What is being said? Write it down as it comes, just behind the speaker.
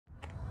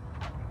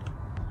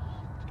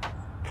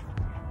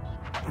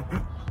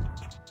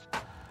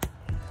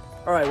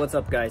All right, what's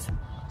up, guys?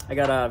 I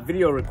got a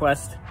video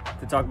request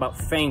to talk about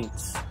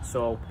feints,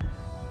 so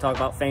talk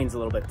about feints a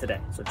little bit today,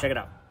 so check it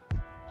out.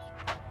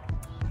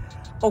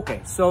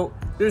 Okay, so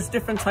there's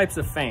different types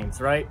of feints,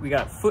 right? We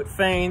got foot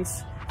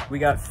feints, we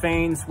got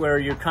feints where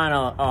you're kind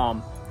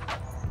of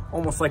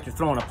almost like you're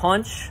throwing a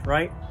punch,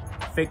 right?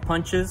 Fake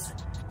punches,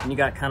 and you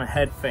got kind of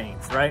head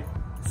feints, right?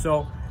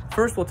 So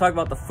first we'll talk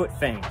about the foot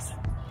feints.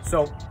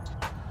 So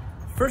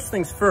first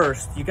things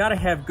first, you got to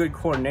have good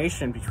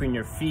coordination between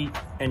your feet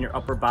and your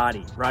upper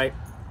body, right?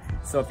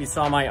 So if you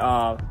saw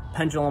my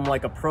pendulum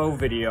like a pro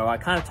video, I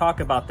kind of talk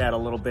about that a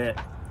little bit,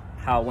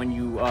 how when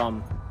you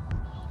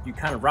you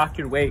kind of rock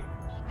your weight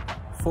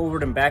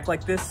forward and back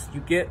like this, you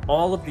get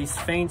all of these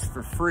feints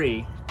for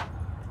free,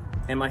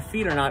 and my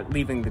feet are not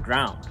leaving the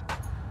ground.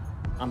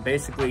 I'm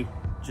basically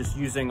just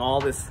using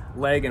all this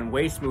leg and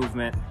waist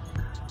movement,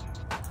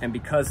 and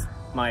because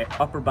my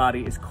upper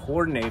body is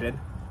coordinated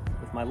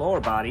with my lower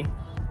body,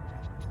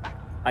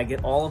 I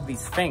get all of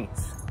these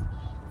feints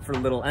for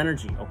little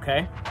energy,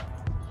 okay?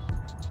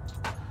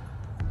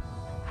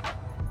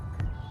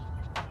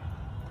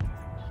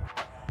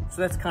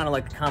 So that's kind of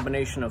like a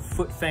combination of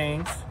foot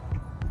feints,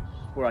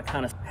 where I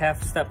kind of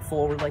half step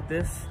forward like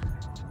this,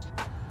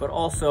 but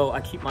also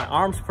I keep my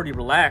arms pretty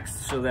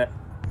relaxed so that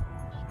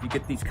you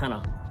get these kind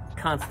of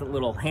constant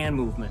little hand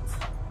movements.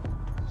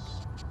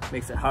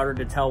 Makes it harder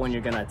to tell when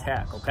you're gonna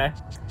attack, okay?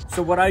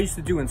 So what I used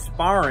to do in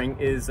sparring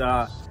is,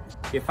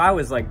 if I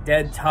was like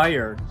dead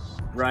tired,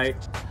 right,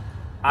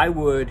 I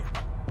would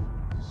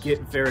get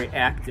very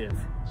active.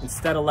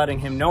 Instead of letting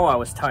him know I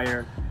was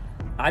tired,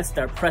 I'd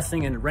start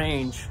pressing into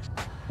range,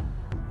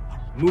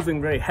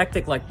 moving very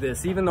hectic like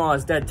this. Even though I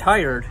was dead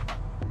tired,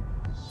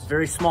 it's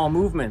very small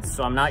movements,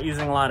 so I'm not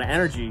using a lot of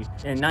energy.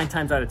 And 9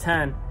 times out of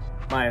 10,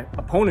 my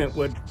opponent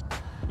would,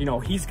 you know,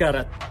 he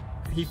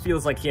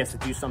feels like he has to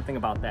do something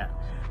about that.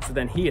 So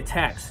then he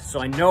attacks.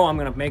 So I know I'm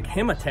gonna make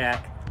him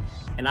attack,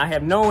 and I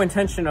have no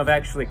intention of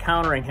actually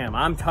countering him.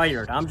 I'm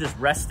tired, I'm just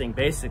resting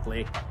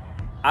basically.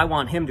 I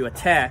want him to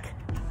attack,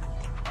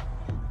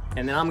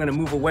 and then I'm gonna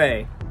move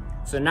away.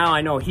 So now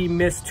I know he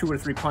missed 2 or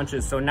 3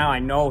 punches, so now I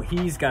know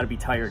he's gotta be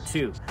tired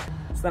too.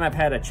 So then I've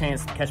had a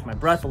chance to catch my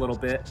breath a little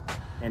bit,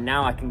 and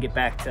now I can get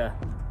back to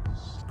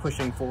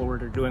pushing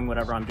forward or doing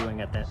whatever I'm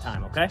doing at that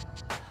time, okay?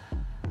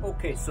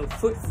 Okay, so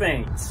foot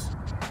feints.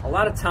 A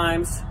lot of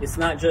times, it's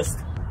not just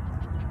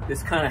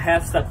this kind of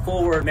half step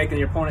forward, making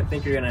your opponent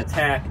think you're gonna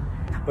attack,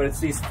 but it's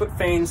these foot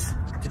feints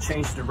to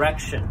change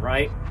direction,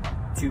 right?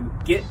 To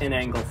get an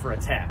angle for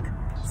attack.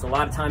 So a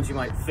lot of times you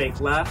might fake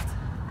left,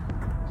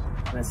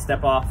 and then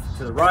step off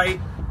to the right,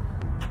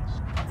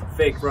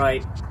 fake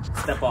right,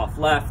 step off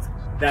left,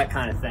 that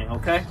kind of thing,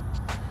 okay?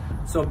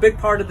 So a big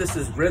part of this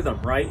is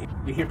rhythm, right?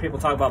 You hear people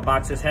talk about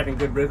boxers having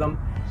good rhythm,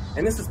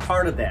 and this is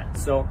part of that.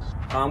 So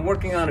I'm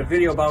working on a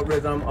video about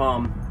rhythm.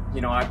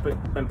 You know, I've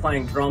been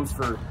playing drums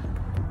for,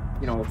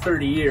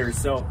 30 years.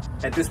 So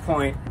at this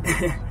point,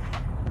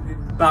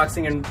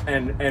 boxing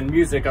and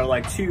music are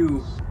like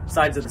 2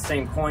 sides of the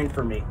same coin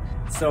for me.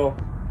 So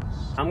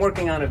I'm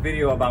working on a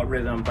video about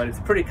rhythm, but it's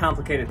a pretty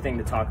complicated thing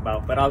to talk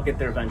about, but I'll get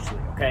there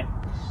eventually, okay?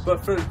 But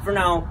for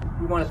now,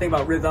 we want to think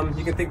about rhythm.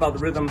 You can think about the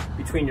rhythm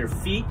between your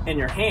feet and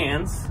your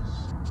hands,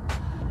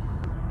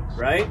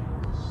 right?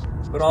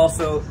 But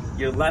also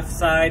your left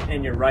side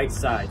and your right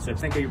side. So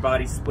think of your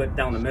body split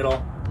down the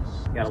middle.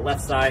 You got a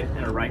left side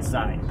and a right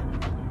side.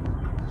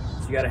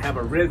 So you got to have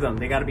a rhythm.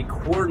 They got to be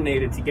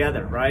coordinated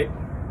together, right?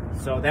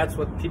 So that's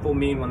what people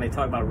mean when they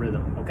talk about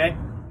rhythm, okay?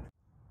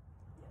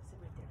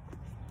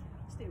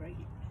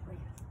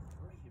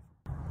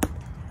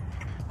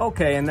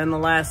 Okay, and then the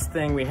last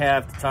thing we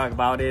have to talk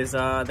about is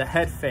the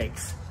head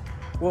fakes.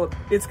 Well,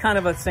 it's kind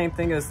of the same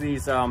thing as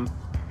these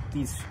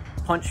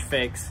punch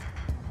fakes,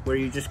 where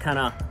you just kind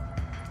of,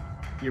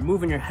 you're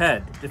moving your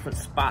head to different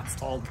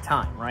spots all the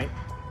time, right?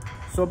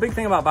 So a big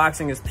thing about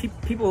boxing is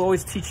people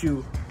always teach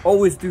you,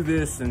 always do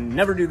this and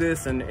never do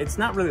this, and it's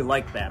not really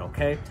like that,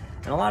 okay?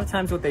 And a lot of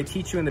times what they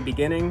teach you in the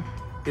beginning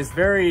is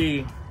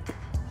very,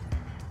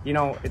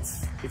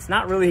 it's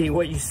not really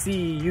what you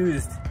see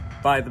used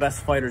by the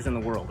best fighters in the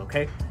world,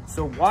 okay?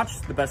 So watch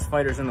the best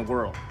fighters in the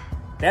world.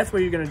 That's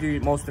where you're gonna do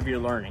most of your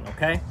learning,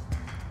 okay?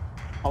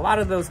 A lot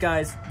of those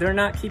guys, they're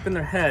not keeping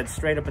their head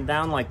straight up and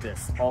down like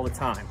this all the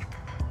time.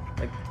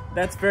 Like,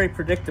 that's very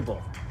predictable.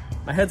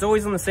 My head's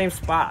always in the same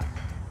spot.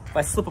 If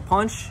I slip a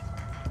punch,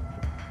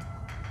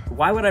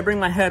 why would I bring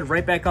my head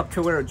right back up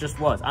to where it just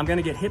was? I'm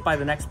gonna get hit by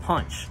the next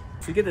punch.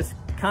 So you get this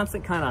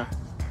constant kind of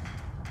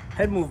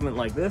head movement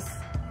like this,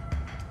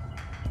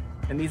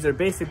 and these are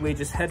basically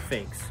just head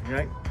fakes,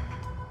 right?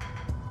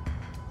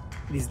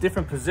 These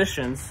different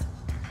positions,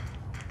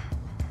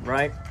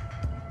 right?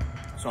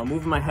 So I'm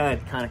moving my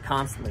head kind of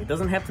constantly. It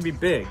doesn't have to be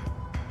big,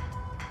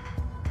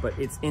 but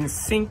it's in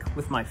sync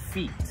with my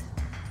feet.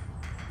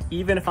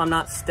 Even if I'm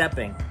not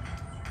stepping,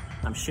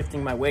 I'm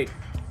shifting my weight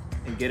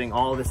and getting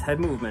all this head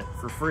movement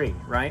for free,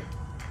 right?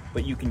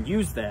 But you can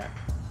use that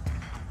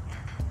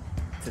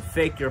to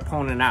fake your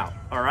opponent out,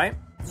 all right?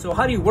 So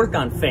how do you work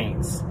on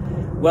feints?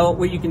 Well,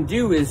 what you can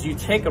do is you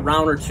take a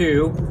round or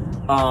two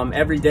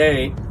every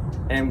day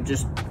and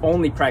just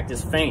only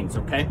practice feints,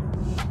 okay?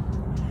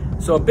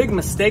 So a big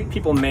mistake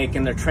people make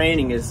in their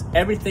training is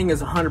everything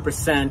is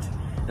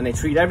 100% and they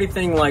treat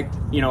everything like,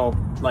 you know,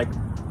 like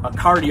a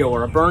cardio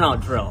or a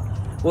burnout drill.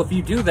 Well, if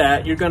you do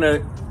that, you're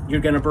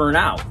gonna burn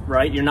out,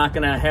 right? You're not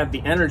gonna have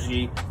the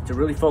energy to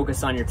really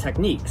focus on your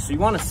technique. So you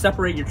wanna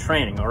separate your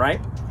training, all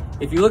right?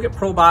 If you look at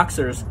pro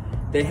boxers,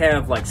 they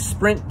have like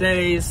sprint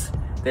days,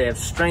 they have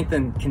strength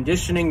and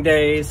conditioning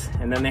days,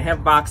 and then they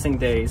have boxing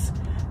days.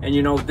 And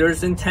you know,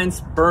 there's intense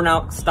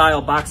burnout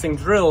style boxing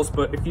drills,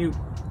 but if you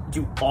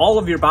do all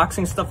of your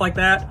boxing stuff like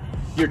that,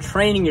 you're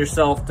training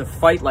yourself to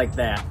fight like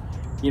that.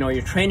 You know,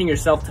 you're training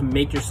yourself to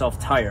make yourself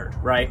tired,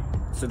 right?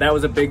 So that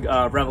was a big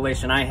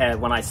revelation I had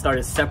when I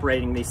started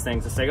separating these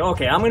things to say,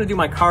 okay, I'm gonna do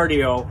my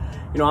cardio,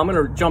 you know, I'm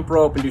gonna jump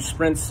rope and do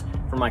sprints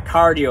for my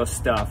cardio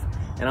stuff,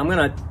 and I'm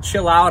gonna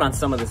chill out on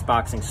some of this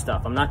boxing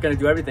stuff. I'm not gonna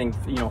do everything,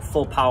 you know,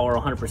 full power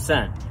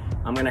 100%.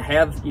 I'm gonna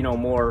have, you know,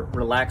 more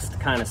relaxed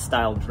kind of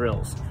style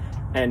drills.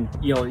 And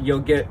you'll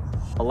get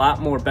a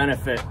lot more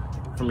benefit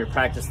from your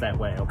practice that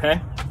way,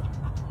 okay?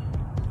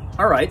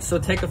 All right, so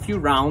take a few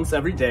rounds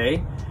every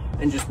day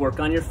and just work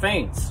on your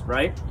feints,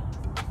 right?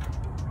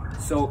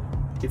 So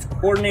it's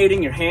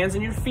coordinating your hands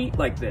and your feet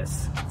like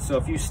this. So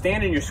if you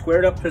stand in your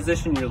squared up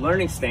position, your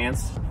learning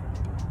stance,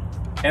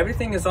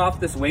 everything is off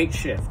this weight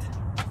shift.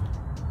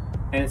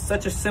 And it's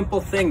such a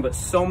simple thing, but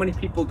so many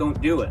people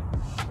don't do it,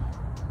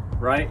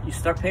 right? You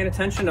start paying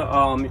attention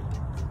to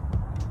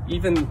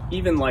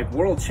even like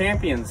world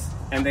champions,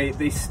 and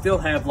they still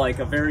have like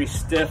a very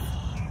stiff,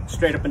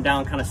 straight up and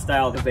down kind of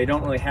style because they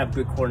don't really have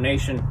good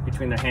coordination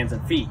between their hands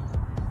and feet,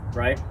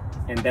 right?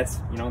 And that's,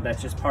 you know,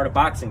 that's just part of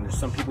boxing. There's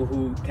some people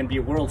who can be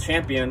a world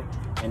champion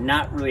and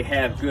not really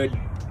have good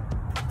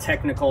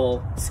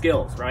technical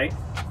skills, right?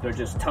 They're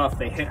just tough,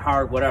 they hit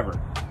hard, whatever.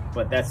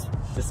 But that's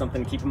just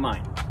something to keep in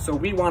mind. So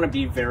we want to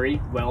be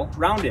very well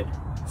rounded.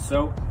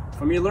 So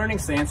from your learning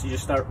stance, you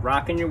just start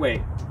rocking your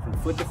weight from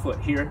foot to foot.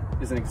 Here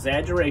is an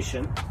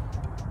exaggeration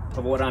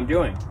of what I'm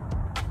doing.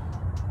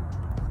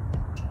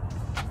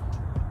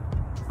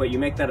 But you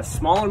make that a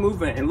smaller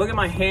movement, and look at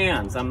my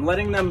hands. I'm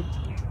letting them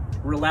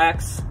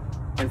relax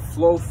and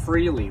flow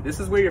freely. This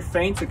is where your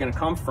feints are gonna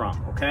come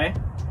from, okay?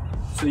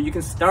 So you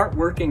can start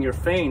working your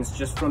feints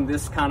just from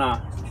this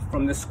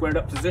from this squared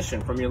up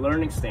position, from your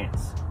learning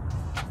stance.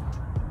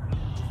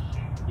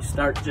 You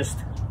start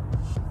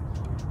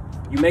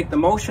you make the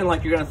motion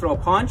like you're gonna throw a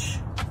punch,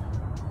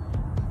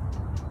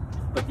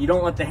 but you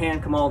don't let the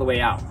hand come all the way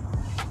out.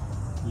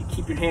 You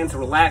keep your hands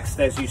relaxed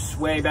as you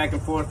sway back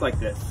and forth like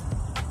this,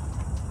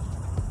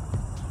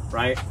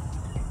 right?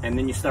 And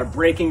then you start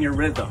breaking your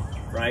rhythm,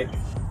 right?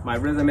 My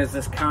rhythm is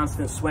this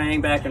constant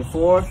swaying back and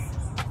forth,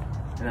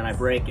 and then I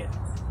break it.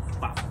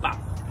 Bop, bop.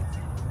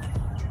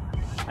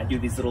 I do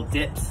these little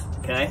dips,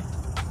 okay?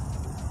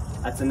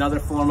 That's another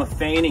form of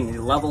feigning,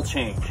 the level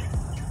change,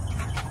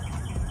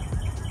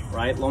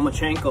 right?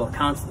 Lomachenko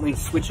constantly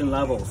switching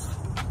levels,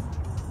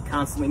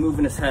 constantly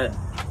moving his head,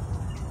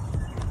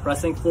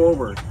 pressing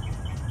forward,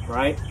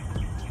 right?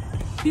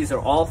 These are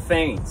all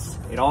feints.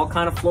 It all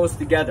kind of flows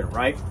together,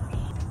 right?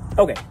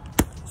 Okay,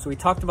 so we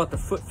talked about the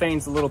foot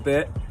feints a little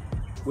bit,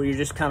 where you're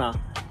just kind of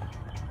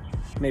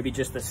maybe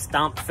just a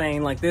stomp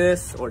feint like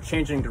this, or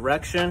changing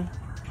direction,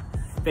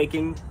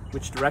 faking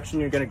which direction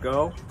you're gonna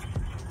go,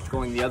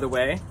 going the other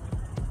way.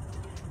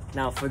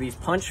 Now for these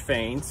punch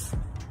feints,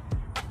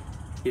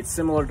 it's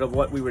similar to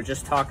what we were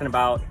just talking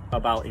about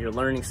your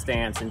learning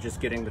stance and just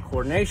getting the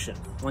coordination.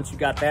 Once you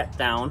got that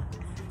down,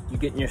 you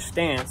get in your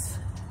stance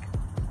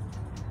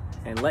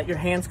and let your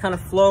hands kind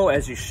of flow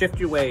as you shift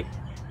your weight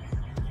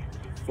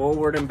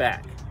forward and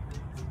back.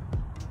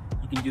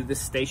 You can do this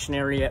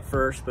stationary at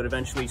first, but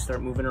eventually you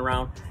start moving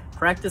around.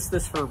 Practice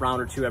this for a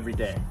round or two every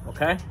day,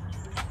 okay?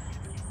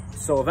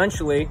 So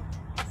eventually,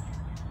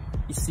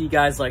 you see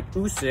guys like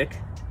Usyk,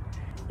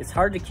 it's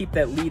hard to keep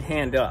that lead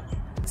hand up.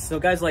 So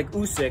guys like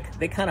Usyk,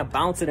 they kind of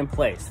bounce it in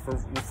place.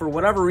 For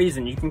whatever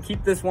reason, you can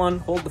keep this one,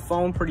 hold the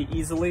phone pretty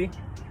easily,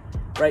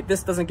 right?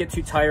 This doesn't get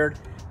too tired,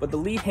 but the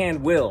lead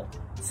hand will.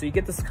 So you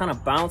get this kind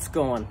of bounce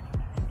going,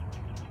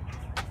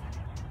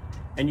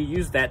 and you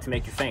use that to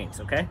make your feints,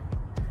 okay?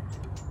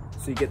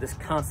 So you get this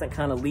constant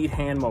kind of lead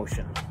hand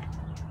motion.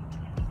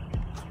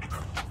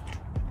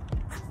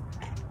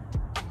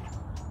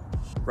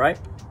 Right?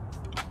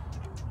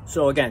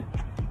 So again,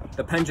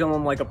 the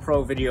pendulum like a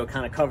pro video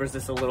kind of covers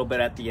this a little bit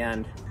at the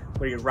end,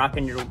 where you're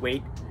rocking your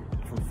weight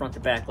from front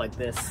to back like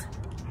this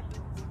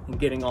and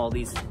getting all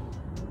these,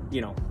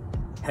 you know,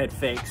 head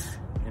fakes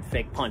and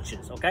fake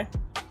punches, okay?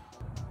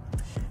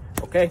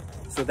 Okay,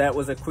 so that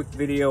was a quick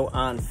video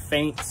on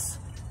feints.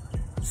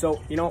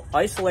 So, you know,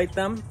 isolate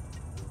them,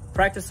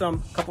 practice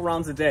them a couple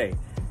rounds a day,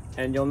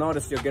 and you'll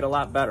notice you'll get a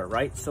lot better,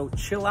 right? So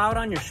chill out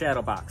on your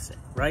shadow boxing,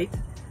 right?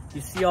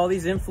 You see all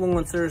these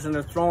influencers and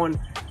they're throwing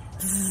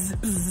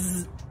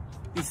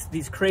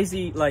these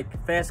crazy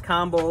like fast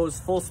combos,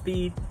 full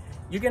speed.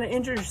 You're gonna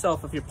injure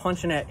yourself if you're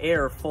punching at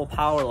air full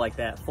power like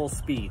that, full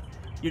speed.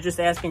 You're just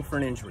asking for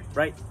an injury,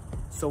 right?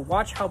 So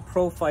watch how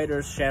pro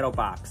fighters shadow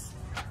box.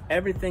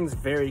 Everything's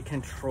very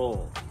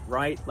controlled,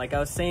 right? Like I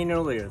was saying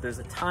earlier, there's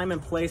a time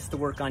and place to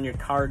work on your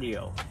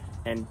cardio,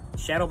 and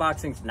shadow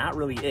boxing's not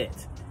really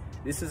it.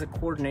 This is a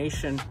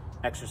coordination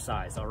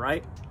exercise, all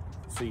right?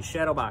 So you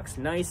shadow box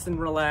nice and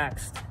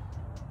relaxed,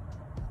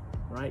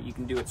 right? You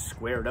can do it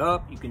squared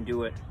up, you can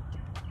do it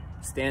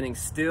standing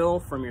still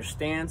from your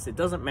stance, it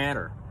doesn't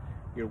matter.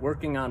 You're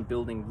working on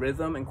building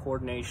rhythm and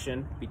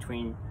coordination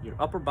between your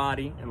upper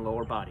body and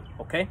lower body,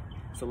 okay?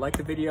 So like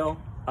the video,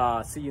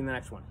 see you in the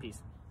next one,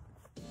 peace.